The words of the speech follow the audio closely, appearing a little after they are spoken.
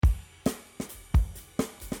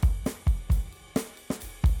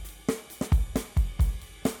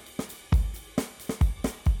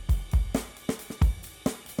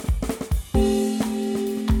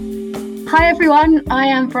Hi everyone, I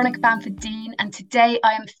am Veronica Bamford Dean, and today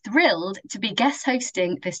I am thrilled to be guest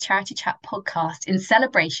hosting this Charity Chat podcast in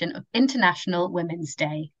celebration of International Women's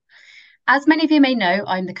Day. As many of you may know,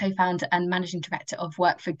 I'm the co founder and managing director of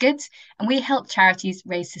Work for Good, and we help charities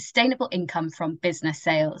raise sustainable income from business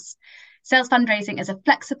sales. Sales fundraising is a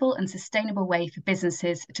flexible and sustainable way for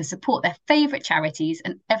businesses to support their favourite charities,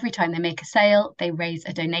 and every time they make a sale, they raise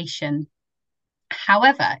a donation.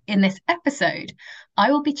 However, in this episode,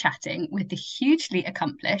 I will be chatting with the hugely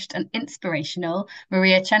accomplished and inspirational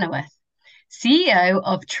Maria Chenoweth, CEO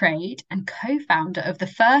of Trade and co-founder of the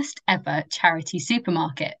first ever charity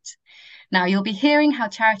supermarket. Now, you'll be hearing how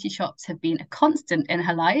charity shops have been a constant in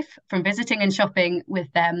her life, from visiting and shopping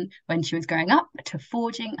with them when she was growing up to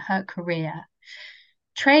forging her career.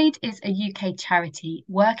 Trade is a UK charity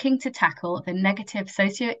working to tackle the negative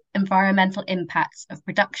socio-environmental impacts of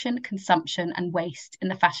production, consumption, and waste in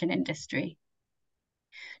the fashion industry.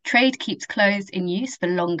 Trade keeps clothes in use for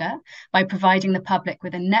longer by providing the public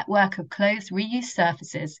with a network of clothes reuse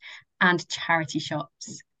services and charity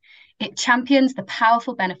shops. It champions the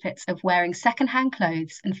powerful benefits of wearing secondhand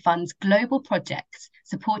clothes and funds global projects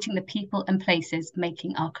supporting the people and places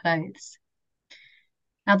making our clothes.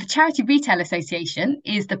 Now, the Charity Retail Association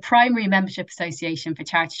is the primary membership association for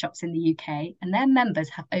charity shops in the UK, and their members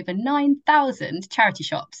have over 9,000 charity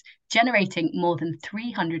shops, generating more than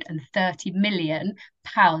 £330 million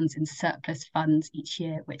in surplus funds each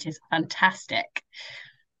year, which is fantastic.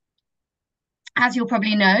 As you'll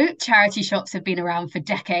probably know, charity shops have been around for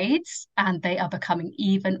decades, and they are becoming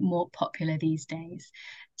even more popular these days.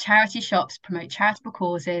 Charity shops promote charitable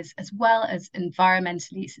causes as well as provides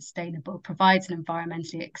an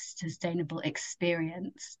environmentally sustainable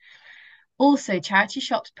experience. Also, charity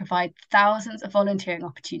shops provide thousands of volunteering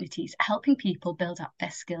opportunities, helping people build up their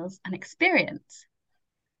skills and experience.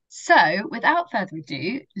 So, without further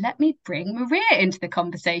ado, let me bring Maria into the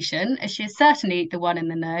conversation, as she is certainly the one in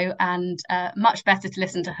the know, and much better to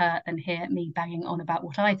listen to her than hear me banging on about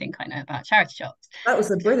what I think I know about charity shops. That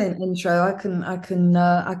was a brilliant intro. I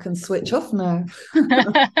can switch off now.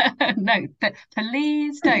 No, but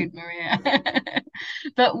please don't, Maria.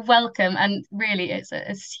 But welcome, and really, it's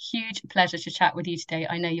a huge pleasure to chat with you today.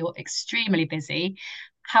 I know you're extremely busy.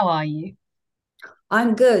 How are you?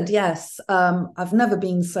 I'm good, yes. I've never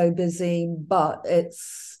been so busy, but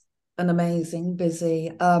it's an amazing busy.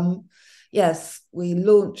 Yes, we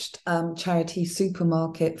launched Charity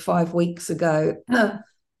Supermarket 5 weeks ago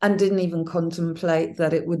and didn't even contemplate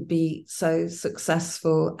that it would be so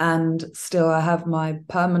successful. And still, I have my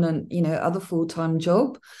permanent, other full-time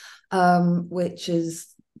job, which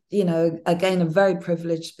is, again, a very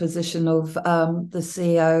privileged position of the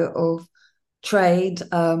CEO of Trade,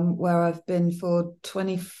 where I've been for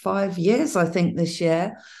 25 years, I think, this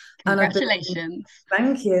year. And Congratulations.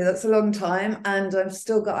 Thank you. That's a long time. And I've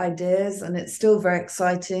still got ideas, and it's still very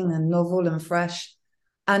exciting and novel and fresh.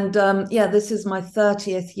 And yeah, this is my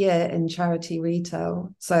 30th year in charity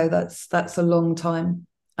retail. So that's a long time.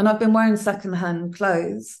 And I've been wearing secondhand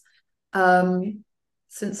clothes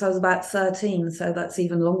since I was about 13. So that's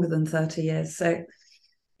even longer than 30 years. So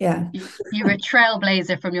yeah. You were a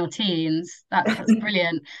trailblazer from your teens. That's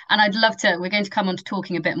brilliant. And we're going to come on to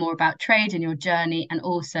talking a bit more about Trade and your journey, and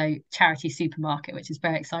also Charity Supermarket, which is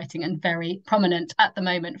very exciting and very prominent at the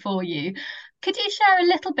moment for you. Could you share a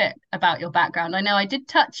little bit about your background? I know I did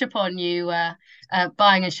touch upon you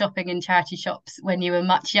buying and shopping in charity shops when you were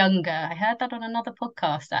much younger. I heard that on another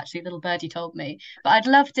podcast, actually, Little Birdie told me. But I'd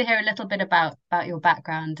love to hear a little bit about your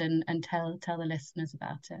background and tell the listeners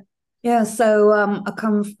about it. Yeah, so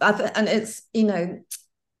and it's,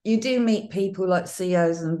 you do meet people like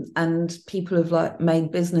CEOs and people who've like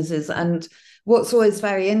made businesses. And what's always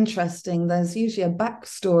very interesting, there's usually a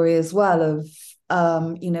backstory as well of,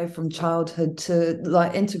 from childhood to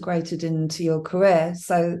like integrated into your career.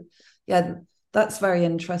 So yeah, that's very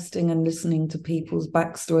interesting. And listening to people's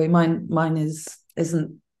backstory, mine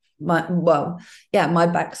isn't my, well, yeah, my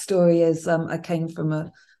backstory is I came from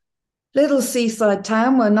a little seaside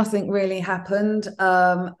town where nothing really happened,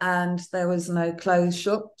 and there was no clothes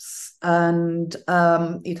shops, and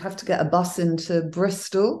you'd have to get a bus into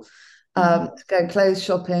Bristol to go clothes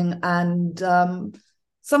shopping, and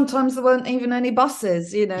sometimes there weren't even any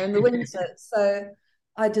buses, in the winter. So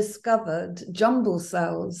I discovered jumble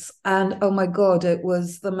sales, and oh my God, it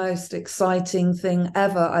was the most exciting thing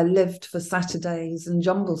ever. I lived for Saturdays and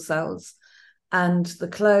jumble sales. And the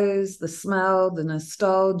clothes, the smell, the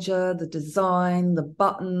nostalgia, the design, the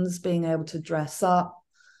buttons, being able to dress up,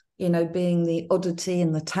 being the oddity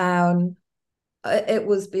in the town. it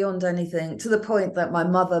was beyond anything, to the point that my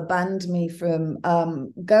mother banned me from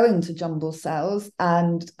going to jumble sales,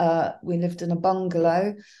 and we lived in a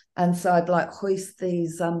bungalow, and so I'd like hoist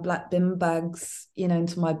these black bin bags,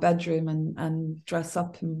 into my bedroom and dress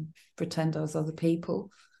up and pretend I was other people.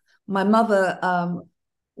 My mother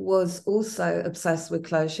was also obsessed with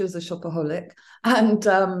clothes. She was a shopaholic, and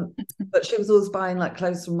but she was always buying like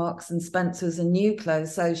clothes from Marks and Spencer's and new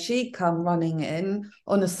clothes. So she'd come running in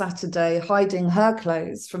on a Saturday, hiding her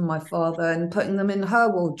clothes from my father and putting them in her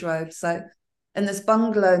wardrobe. So in this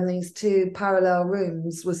bungalow, in these two parallel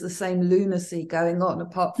rooms, was the same lunacy going on,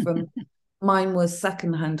 apart from mine was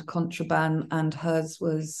secondhand contraband and hers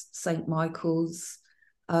was St. Michael's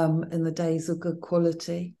in the days of good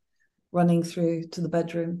quality, running through to the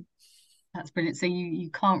bedroom. That's brilliant. So you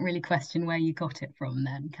can't really question where you got it from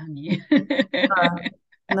then, can you?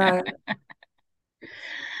 No.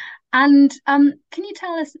 And can you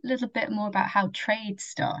tell us a little bit more about how trade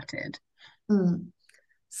started?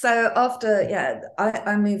 So after,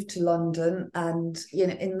 I moved to London, and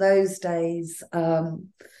in those days,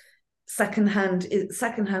 secondhand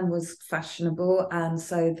was fashionable, and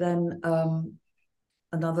so then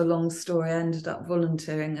another long story. I ended up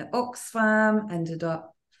volunteering at Oxfam.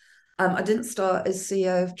 I didn't start as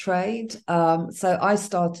CEO of Trade, so I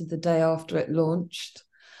started the day after it launched.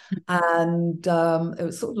 And it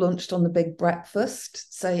was sort of launched on the big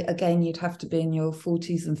breakfast. So again, you'd have to be in your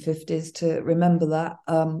 40s and 50s to remember that.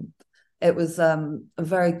 It was a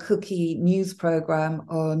very cookie news program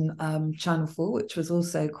on Channel 4, which was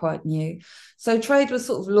also quite new. So Trade was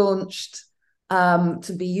sort of launched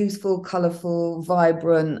to be youthful, colourful,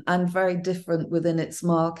 vibrant, and very different within its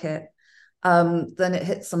market. Then it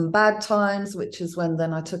hit some bad times, which is when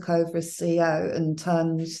then I took over as CEO and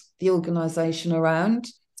turned the organisation around.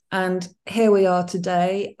 And here we are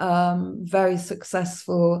today, very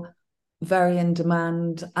successful, very in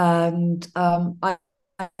demand. And I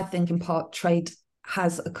think in part Trade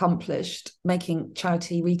has accomplished making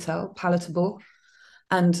charity retail palatable,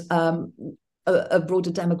 and a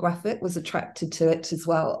broader demographic was attracted to it as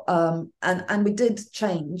well. And we did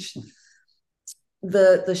change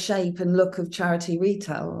the shape and look of charity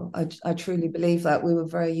retail. I truly believe that we were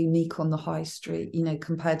very unique on the high street,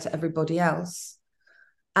 compared to everybody else.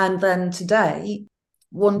 And then today,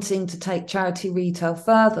 wanting to take charity retail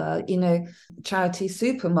further, charity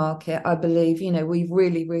supermarket, I believe, we've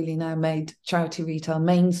really, really now made charity retail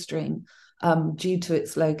mainstream due to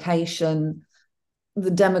its location, the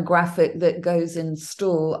demographic that goes in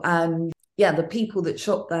store, and the people that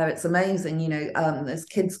shop there. It's amazing. There's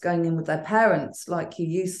kids going in with their parents like you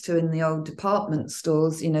used to in the old department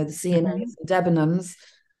stores, the C&A's and Debenhams.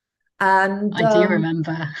 And I do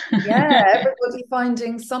remember. everybody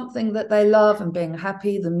finding something that they love and being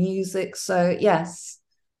happy, the music. So yes.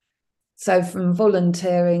 So from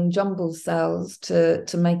volunteering jumble sales to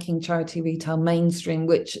making charity retail mainstream,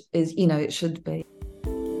 which is, it should be.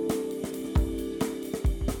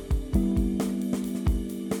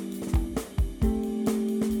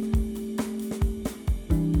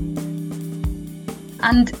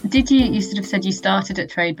 And you sort of said you started at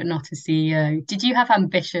Trade but not as CEO. Did you have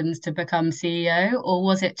ambitions to become CEO, or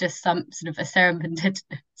was it just some sort of a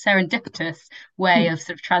serendipitous way of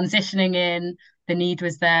sort of transitioning in? The need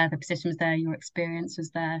was there, the position was there, your experience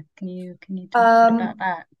was there. Can you talk a bit about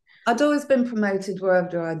that? I'd always been promoted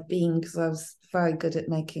wherever I'd been because I was very good at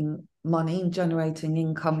making money and generating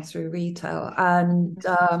income through retail. And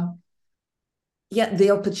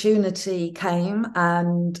the opportunity came,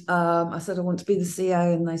 and I said, I want to be the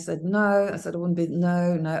CEO. And they said, no. I said, I want to be,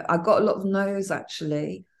 no. I got a lot of no's,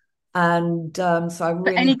 actually. And so I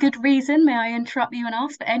really... For any good reason? May I interrupt you and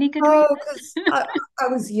ask for any good reason? Because I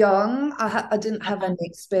was young. I didn't have any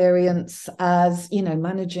experience as,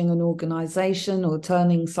 managing an organisation or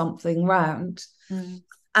turning something round.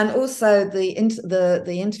 And also the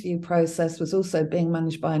interview process was also being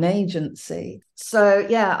managed by an agency. So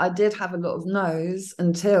I did have a lot of no's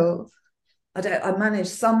until I managed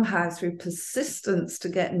somehow through persistence to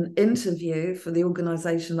get an interview for the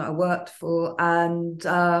organisation that I worked for, and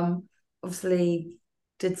obviously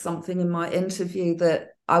did something in my interview that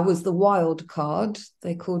I was the wild card,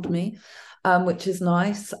 they called me, which is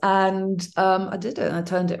nice. And I did it, and I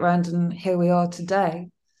turned it around, and here we are today.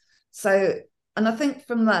 So, and I think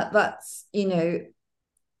from that's,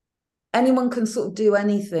 anyone can sort of do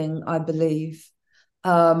anything, I believe,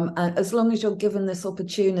 and as long as you're given this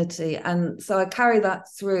opportunity. And so I carry that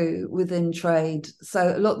through within Trade.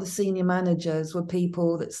 So a lot of the senior managers were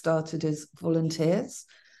people that started as volunteers,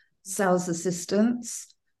 sales assistants,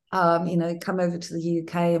 come over to the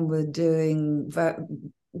UK and were doing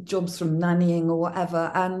jobs from nannying or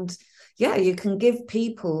whatever. And yeah, you can give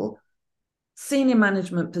people senior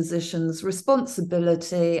management positions,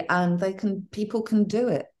 responsibility, and people can do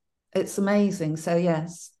it. It's amazing. So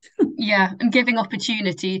yes. Yeah, and giving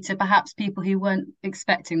opportunity to perhaps people who weren't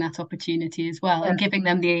expecting that opportunity as well, Yeah. and giving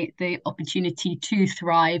them the opportunity to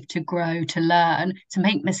thrive, to grow, to learn, to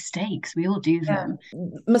make mistakes. We all do Yeah. them.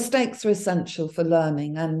 Mistakes are essential for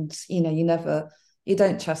learning, and you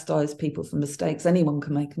don't chastise people for mistakes. Anyone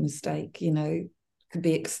can make a mistake, could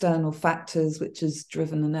be external factors which has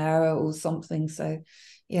driven an error or something. So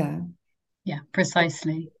yeah. Yeah,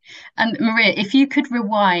 precisely. And Maria, if you could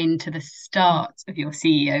rewind to the start of your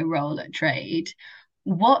CEO role at Trade,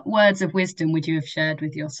 what words of wisdom would you have shared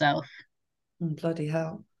with yourself? Bloody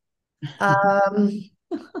hell. um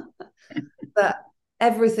that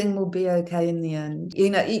everything will be okay in the end,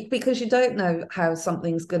 because you don't know how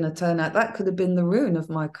something's going to turn out. That could have been the ruin of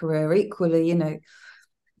my career. Equally,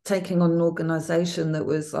 taking on an organization that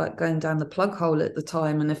was like going down the plug hole at the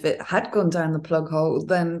time, and if it had gone down the plug hole,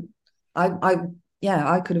 then I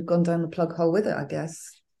could have gone down the plug hole with it, I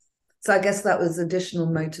guess. So I guess that was additional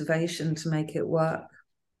motivation to make it work.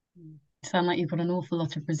 Sound like you've got an awful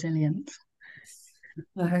lot of resilience.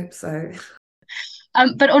 I hope so.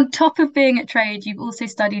 But on top of being at Trade, you've also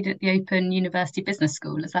studied at the Open University Business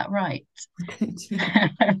School. Is that right? Yeah.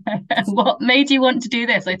 What made you want to do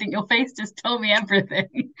this? I think your face just told me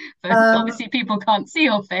everything. But um obviously, people can't see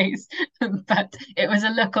your face, but it was a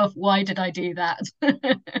look of why did I do that?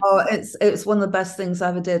 Oh, it's one of the best things I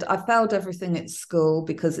ever did. I failed everything at school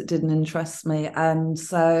because it didn't interest me, and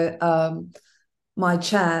so my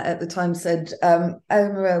chair at the time said, "Oh,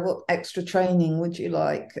 Maria, what extra training would you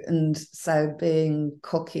like?" And so, being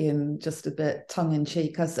cocky and just a bit tongue in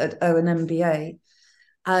cheek, I said, "Oh, an MBA."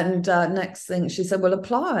 And next thing she said, "Well,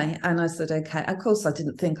 apply." And I said, "Okay." Of course, I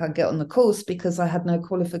didn't think I'd get on the course because I had no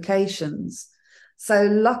qualifications. So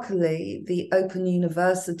luckily, the Open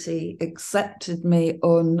University accepted me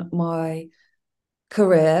on my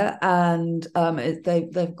career, and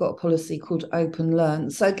they've got a policy called Open Learn.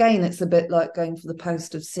 So again, it's a bit like going for the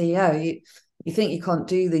post of CEO. You think you can't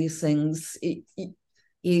do these things.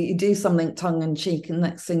 You do something tongue in cheek, and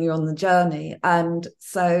next thing you're on the journey. And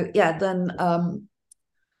so yeah, then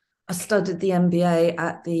I studied the MBA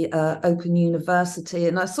at the Open University,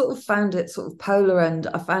 and I sort of found it sort of polar end.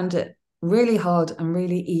 I found it really hard and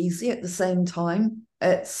really easy at the same time.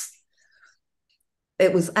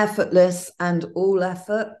 It was effortless and all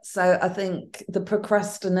effort. So I think the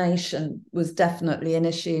procrastination was definitely an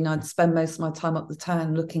issue, and I'd spend most of my time up the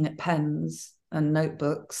town looking at pens and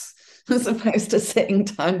notebooks as opposed to sitting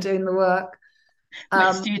down doing the work. Which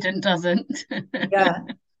Um, student doesn't? yeah,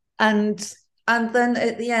 and and then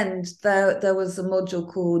at the end there was a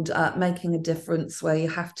module called Making a Difference, where you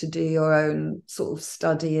have to do your own sort of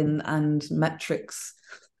study and metrics.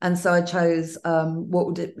 And so I chose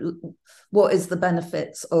what is the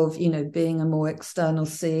benefits of being a more external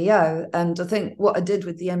CEO. And I think what I did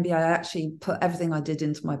with the MBA, I actually put everything I did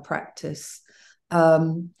into my practice.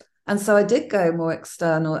 And so I did go more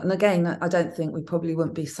external. And again, I don't think we probably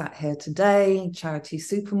wouldn't be sat here today. Charity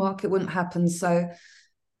Supermarket wouldn't happen. So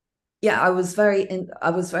yeah, I was very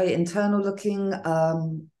internal looking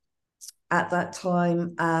at that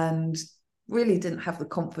time, and really didn't have the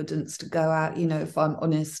confidence to go out, if I'm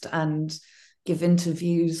honest, and give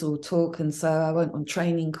interviews or talk. And so I went on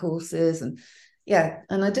training courses, and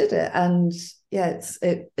I did it. And yeah,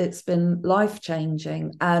 it's been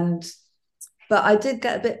life-changing. But I did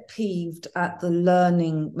get a bit peeved at the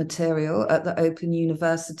learning material at the Open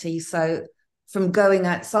University. So from going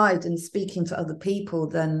outside and speaking to other people,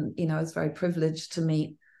 then, I was very privileged to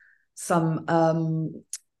meet some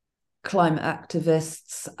climate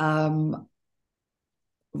activists,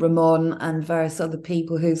 Ramon and various other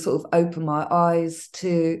people who sort of opened my eyes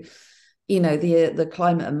to, the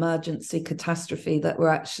climate emergency catastrophe that we're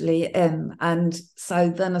actually in. And so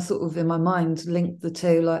then I sort of in my mind linked the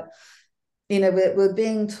two, like, we're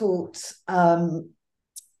being taught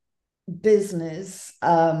business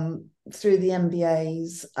through the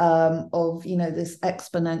MBAs of this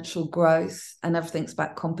exponential growth, and everything's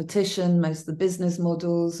about competition. Most of the business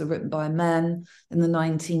models are written by men in the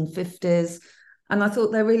 1950s, and I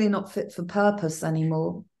thought they're really not fit for purpose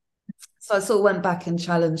anymore. So I sort of went back and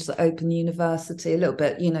challenged the Open University a little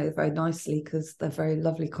bit, very nicely, because they're very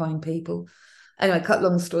lovely, kind people. Anyway, cut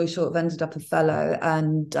long story short, I've ended up a fellow,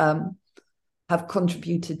 and have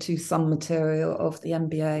contributed to some material of the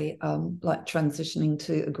MBA, like transitioning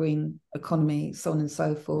to a green economy, so on and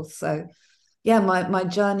so forth. So yeah, my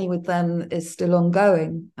journey with them is still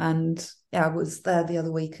ongoing. And yeah, I was there the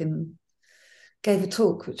other week and gave a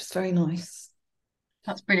talk, which was very nice.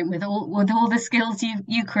 That's brilliant with all the skills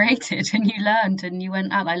you created and you learned and you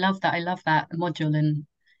went out. I love that. I love that module in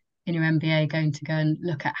your MBA going to go and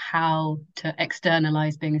look at how to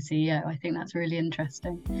externalize being a CEO. I think that's really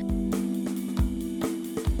interesting.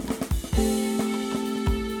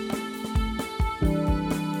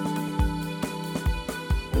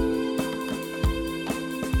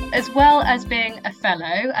 As well as being a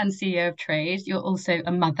fellow and CEO of Trade, you're also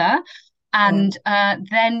a mother. Yeah. And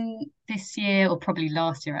then this year, or probably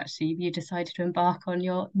last year actually, you decided to embark on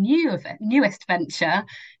your newest venture,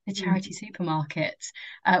 the charity supermarket,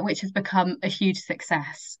 which has become a huge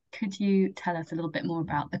success. Could you tell us a little bit more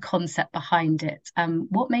about the concept behind it?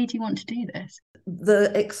 What made you want to do this?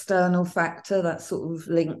 The external factor that sort of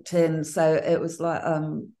linked in. So it was like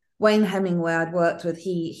Wayne Hemingway I'd worked with,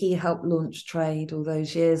 he helped launch Trade all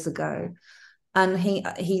those years ago. And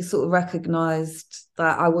he sort of recognized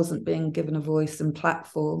that I wasn't being given a voice and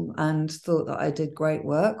platform and thought that I did great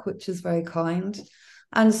work, which is very kind.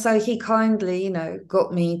 And so he kindly,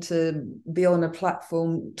 got me to be on a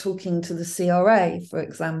platform talking to the CRA, for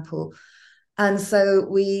example. And so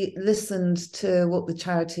we listened to what the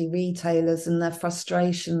charity retailers and their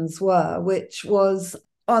frustrations were, which was,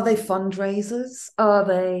 are they fundraisers? Are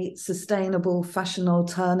they sustainable fashion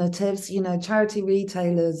alternatives? Charity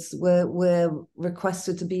retailers were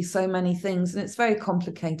requested to be so many things, and it's very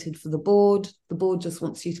complicated for the board. The board just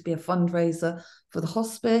wants you to be a fundraiser for the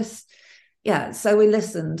hospice. Yeah, so we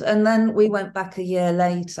listened. And then we went back a year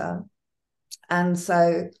later. And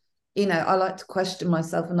so, I like to question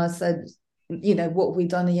myself. And I said, what have we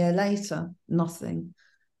done a year later? Nothing.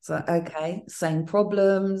 So, okay, same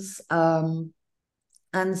problems.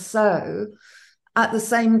 And so at the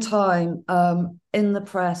same time, in the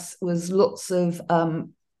press was lots of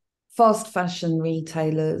fast fashion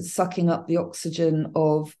retailers sucking up the oxygen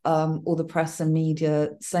of all the press and media,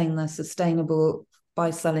 saying they're sustainable by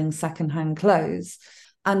selling secondhand clothes.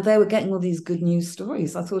 And they were getting all these good news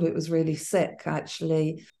stories. I thought it was really sick,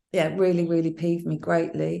 actually. Yeah, it really, really peeved me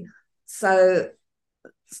greatly. So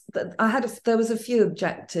there was a few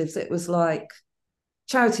objectives. It was like,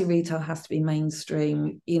 charity retail has to be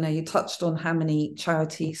mainstream. You touched on how many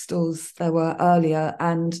charity stores there were earlier,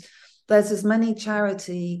 and there's as many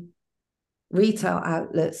charity retail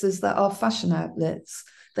outlets as there are fashion outlets.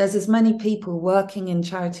 There's as many people working in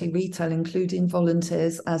charity retail, including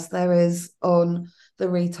volunteers, as there is on the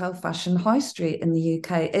retail fashion high street in the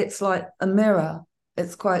UK. It's like a mirror.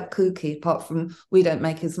 It's quite kooky, apart from we don't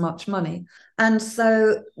make as much money. And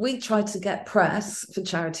so we tried to get press for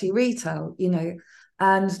charity retail,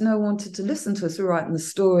 and no one wanted to listen to us. We were writing the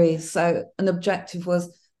stories. So an objective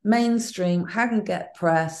was mainstream, how can we get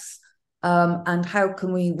press, and how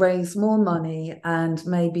can we raise more money and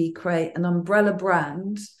maybe create an umbrella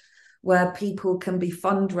brand where people can be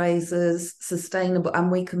fundraisers, sustainable, and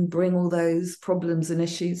we can bring all those problems and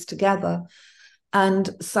issues together. And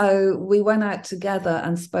so we went out together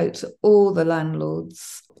and spoke to all the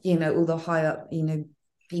landlords, all the high up,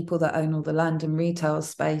 people that own all the land and retail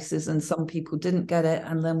spaces, and some people didn't get it.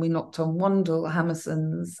 And then we knocked on Wandle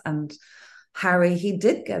Hammerson's, and Harry, he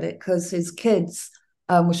did get it because his kids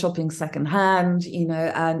were shopping secondhand,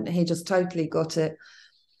 and he just totally got it.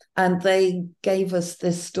 And they gave us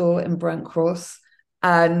this store in Brent Cross,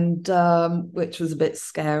 and which was a bit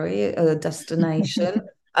scary, a destination.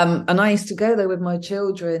 And I used to go there with my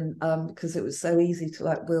children because it was so easy to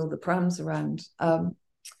wheel the prams around.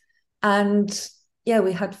 And yeah,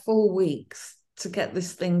 we had 4 weeks to get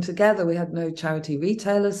this thing together. We had no charity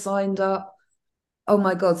retailers signed up. Oh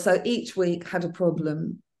my God. So each week had a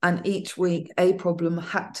problem, and each week a problem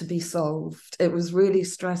had to be solved. It was really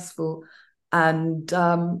stressful, and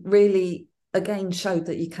really, again, showed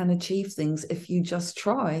that you can achieve things if you just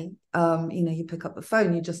try. You pick up the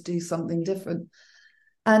phone, you just do something different.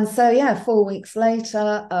 And so, yeah, 4 weeks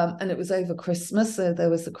later, and it was over Christmas, so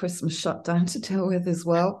there was a Christmas shutdown to deal with as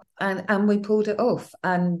well. And we pulled it off,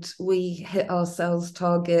 and we hit our sales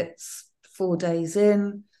targets 4 days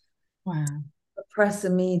in. Wow. The press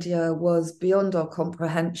and media was beyond our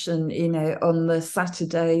comprehension. On the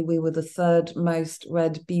Saturday, we were the third most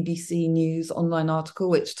read BBC News online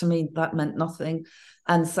article, which to me, that meant nothing.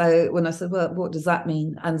 And so when I said, well, what does that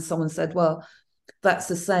mean? And someone said, well, that's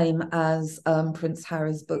the same as Prince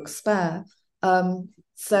Harry's book Spare.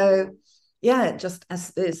 So yeah,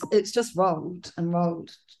 it's just rolled and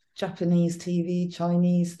rolled. Japanese TV,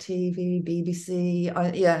 Chinese TV, BBC.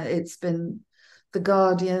 It's been The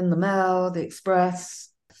Guardian, The Mail, The Express.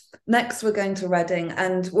 Next, we're going to Reading,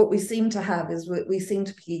 and what we seem to have is we seem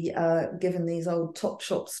to be given these old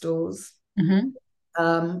Topshop stores.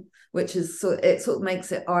 Mm-hmm. Which is it sort of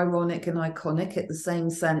makes it ironic and iconic at the same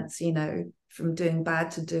sense, from doing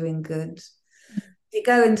bad to doing good. If you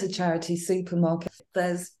go into charity supermarket,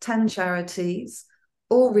 there's 10 charities,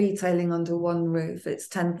 all retailing under one roof. It's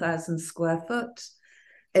 10,000 square foot.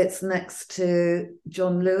 It's next to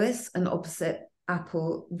John Lewis and opposite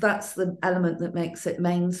Apple. That's the element that makes it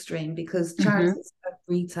mainstream, because charities have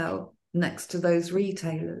retail next to those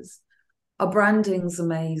retailers. Our branding's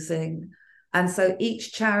amazing. And so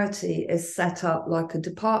each charity is set up like a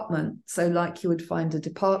department. So like you would find a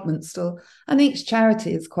department store. And each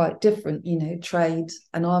charity is quite different. You know, trade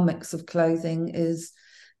and our mix of clothing is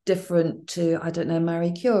different to, I don't know,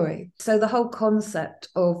 Marie Curie. So the whole concept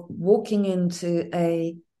of walking into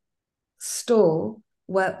a store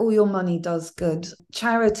where all your money does good.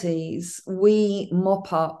 Charities, we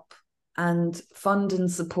mop up and fund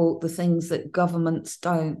and support the things that governments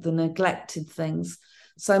don't, the neglected things.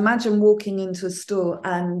 So imagine walking into a store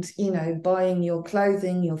and, you know, buying your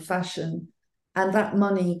clothing, your fashion, and that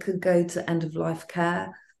money could go to end-of-life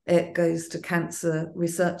care. It goes to cancer,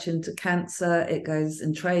 research into cancer. It goes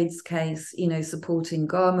in trade's case, you know, supporting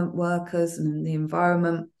garment workers and the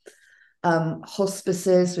environment.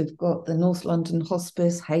 Hospices, we've got the North London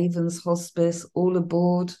Hospice, Havens Hospice, All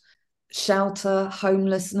Aboard, shelter,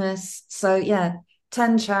 homelessness. So yeah,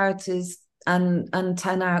 10 charities and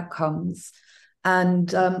 10 outcomes.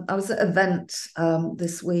 And I was at an event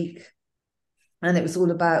this week, and it was all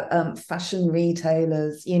about fashion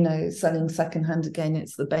retailers, you know, selling secondhand. Again,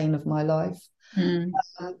 it's the bane of my life. And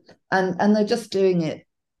they're just doing it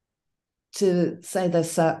to say they're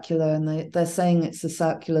circular, and they're saying it's a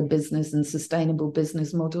circular business and sustainable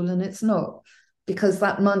business model, and it's not, because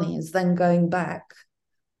that money is then going back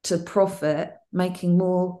to profit, making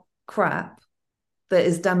more crap that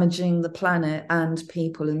is damaging the planet and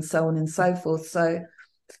people and so on and so forth. So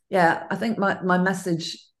yeah, I think my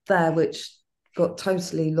message there, which got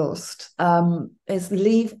totally lost, is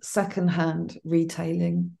leave secondhand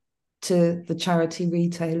retailing to the charity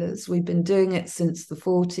retailers. We've been doing it since the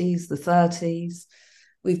 40s, the 30s.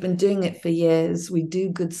 We've been doing it for years. We do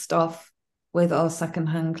good stuff with our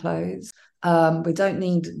secondhand clothes. We don't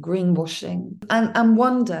need greenwashing. And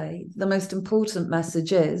one day, the most important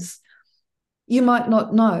message is, you might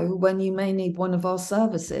not know when you may need one of our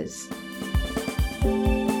services.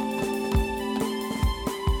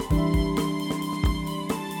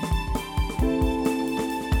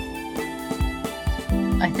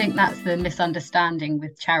 I think that's the misunderstanding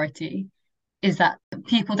with charity, is that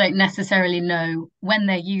people don't necessarily know when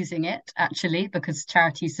they're using it, actually, because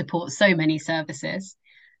charity supports so many services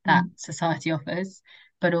that society offers,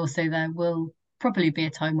 but also there will probably be a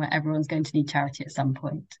time where everyone's going to need charity at some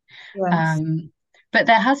point. Yes. But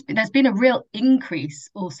there's been a real increase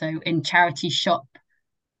also in charity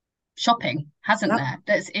shopping, hasn't there?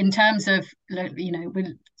 That's in terms of, you know,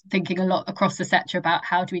 we're thinking a lot across the sector about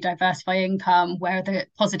how do we diversify income, where are the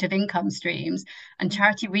positive income streams, and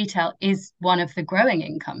charity retail is one of the growing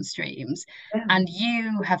income streams. And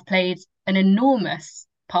you have played an enormous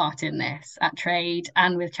part in this at Trade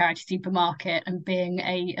and with Charity Supermarket and being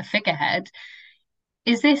a figurehead.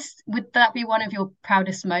 Would that be one of your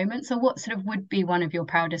proudest moments, or what sort of would be one of your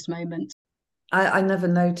proudest moments? I never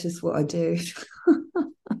notice what I do.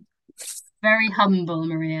 Very humble,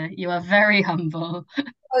 Maria. You are very humble.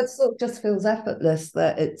 It sort of just feels effortless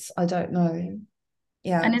that it's, I don't know.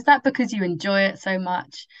 Yeah. And is that because you enjoy it so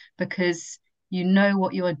much? Because you know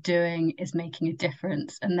what you're doing is making a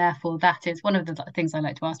difference. And therefore, that is one of the things I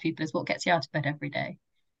like to ask people, is what gets you out of bed every day?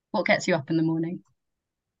 What gets you up in the morning?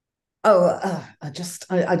 I just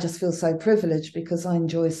feel so privileged because I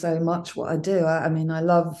enjoy so much what I do. I mean, I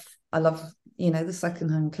love, you know, the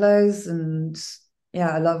secondhand clothes, and yeah,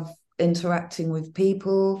 I love interacting with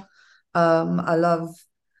people. I love,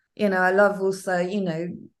 you know, I love also, you know,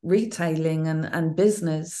 retailing and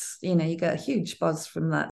business. You know, you get a huge buzz from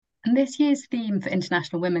that. And this year's theme for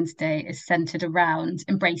International Women's Day is centered around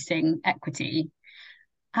embracing equity.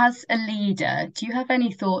 As a leader, do you have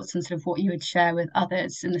any thoughts on sort of what you would share with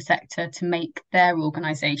others in the sector to make their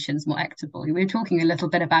organisations more equitable? We were talking a little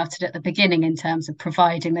bit about it at the beginning in terms of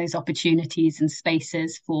providing those opportunities and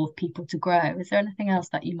spaces for people to grow. Is there anything else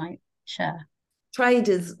that you might share? Trade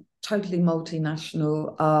is totally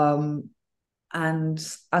multinational, and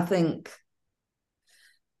I think,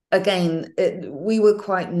 again, we were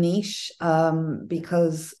quite niche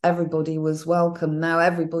because everybody was welcome. Now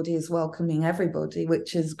everybody is welcoming everybody,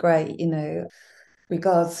 which is great, you know,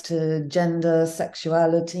 regards to gender,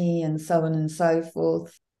 sexuality, and so on and so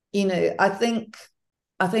forth. You know, I think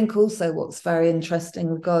I think also what's very interesting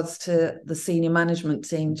in regards to the senior management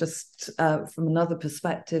team, just from another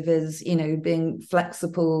perspective, is, being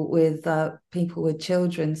flexible with people with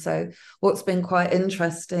children. So what's been quite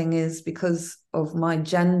interesting is, because of my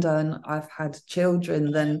gender and I've had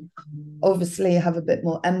children, then obviously I have a bit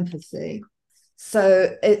more empathy.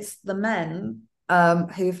 So it's the men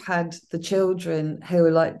who've had the children who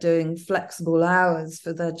are like doing flexible hours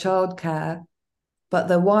for their childcare, but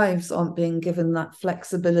their wives aren't being given that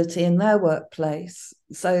flexibility in their workplace.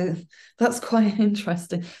 So that's quite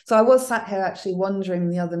interesting. So I was sat here actually wondering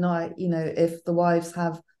the other night, if the wives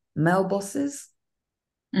have male bosses.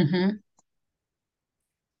 Mm-hmm.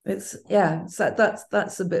 So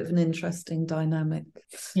that's a bit of an interesting dynamic.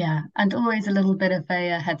 Yeah, and always a little bit of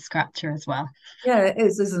a head scratcher as well. Yeah, it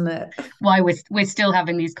is, isn't it? Why we're still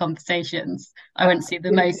having these conversations. I went to see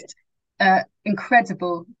the most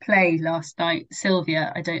incredible play last night,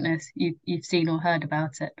 Sylvia. I don't know if you've seen or heard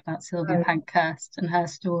about it, about Sylvia Right. Pankhurst and her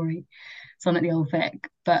story. It's on at the Old Vic,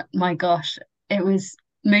 but my gosh, it was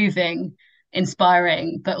moving,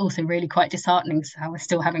 inspiring, but also really quite disheartening how we're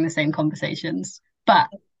still having the same conversations. But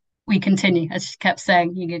we continue, as she kept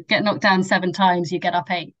saying, you get knocked down 7 times, you get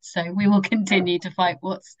up 8. So we will continue to fight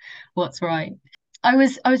what's right. I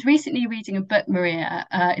was recently reading a book, Maria.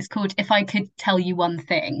 It's called "If I Could Tell You One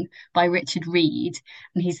Thing" by Richard Reed,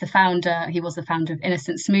 and he's the founder. He was the founder of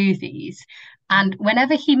Innocent Smoothies. And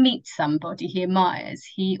whenever he meets somebody he admires,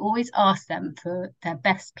 he always asks them for their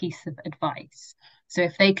best piece of advice. So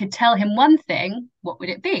if they could tell him one thing, what would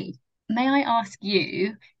it be? May I ask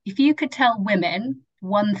you, if you could tell women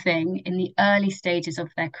one thing in the early stages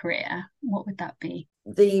of their career, what would that be?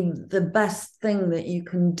 The best thing that you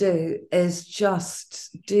can do is just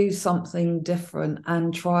do something different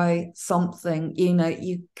and try something.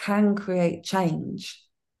 You can create change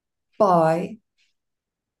by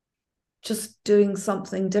just doing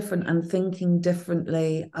something different and thinking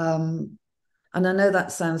differently. And I know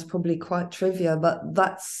that sounds probably quite trivial, but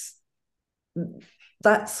that's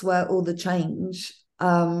where all the change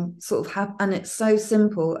sort of happen. And it's so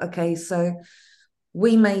simple. Okay, so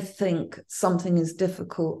we may think something is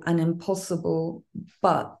difficult and impossible,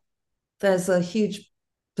 but there's a huge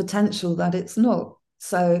potential that it's not.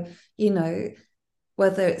 So,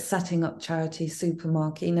 whether it's setting up charity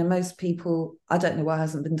supermarket, most people, I don't know why it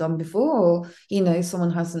hasn't been done before, or,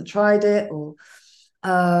 someone hasn't tried it, or,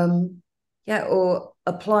 or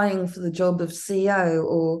applying for the job of CEO,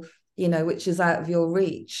 or, which is out of your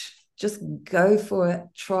reach. Just go for it,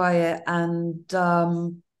 try it, and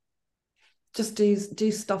just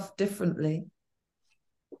do stuff differently.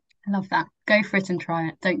 I love that. Go for it and try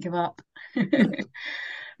it. Don't give up.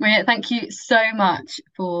 Maria, thank you so much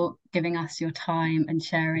for giving us your time and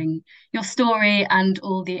sharing your story and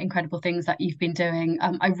all the incredible things that you've been doing.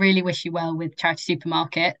 I really wish you well with Charity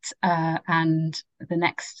Supermarket and the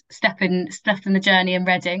next step in the journey in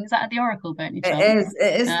Reading. Is that at the Oracle, by any chance?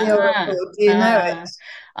 It is the Oracle. Do you know it?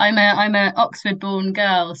 I'm a Oxford-born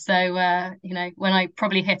girl, so when I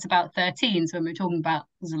probably hit about 13, so when we were talking about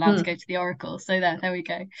I was allowed to go to the Oracle. So there we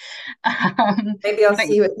go. Maybe I'll But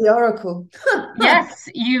see you at the Oracle. yes,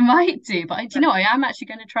 you might do. But do you know, I am actually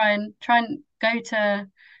going to try and go to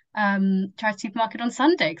Charity Supermarket on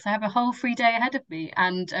Sunday because I have a whole free day ahead of me,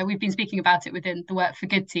 and we've been speaking about it within the Work for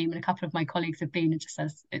Good team, and a couple of my colleagues have been and just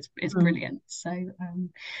says it's brilliant. So,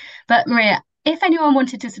 but Maria, if anyone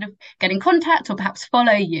wanted to sort of get in contact or perhaps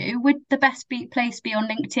follow you, would the best place be on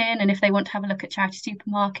LinkedIn? And if they want to have a look at Charity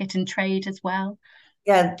Supermarket and trade as well?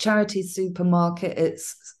 Yeah, Charity Supermarket,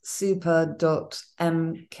 it's super.mkt,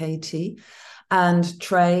 and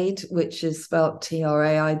Trade, which is spelled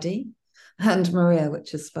TRAID, and Maria,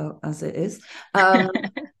 which is spelled as it is. Yeah,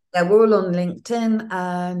 we're all on LinkedIn,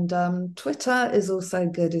 and Twitter is also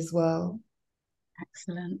good as well.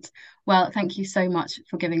 Excellent. Well, thank you so much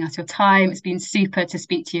for giving us your time. It's been super to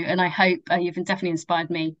speak to you, and I hope you've definitely inspired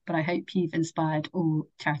me, but I hope you've inspired all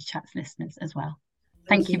Charity Chats listeners as well.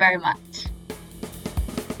 Thank you very much.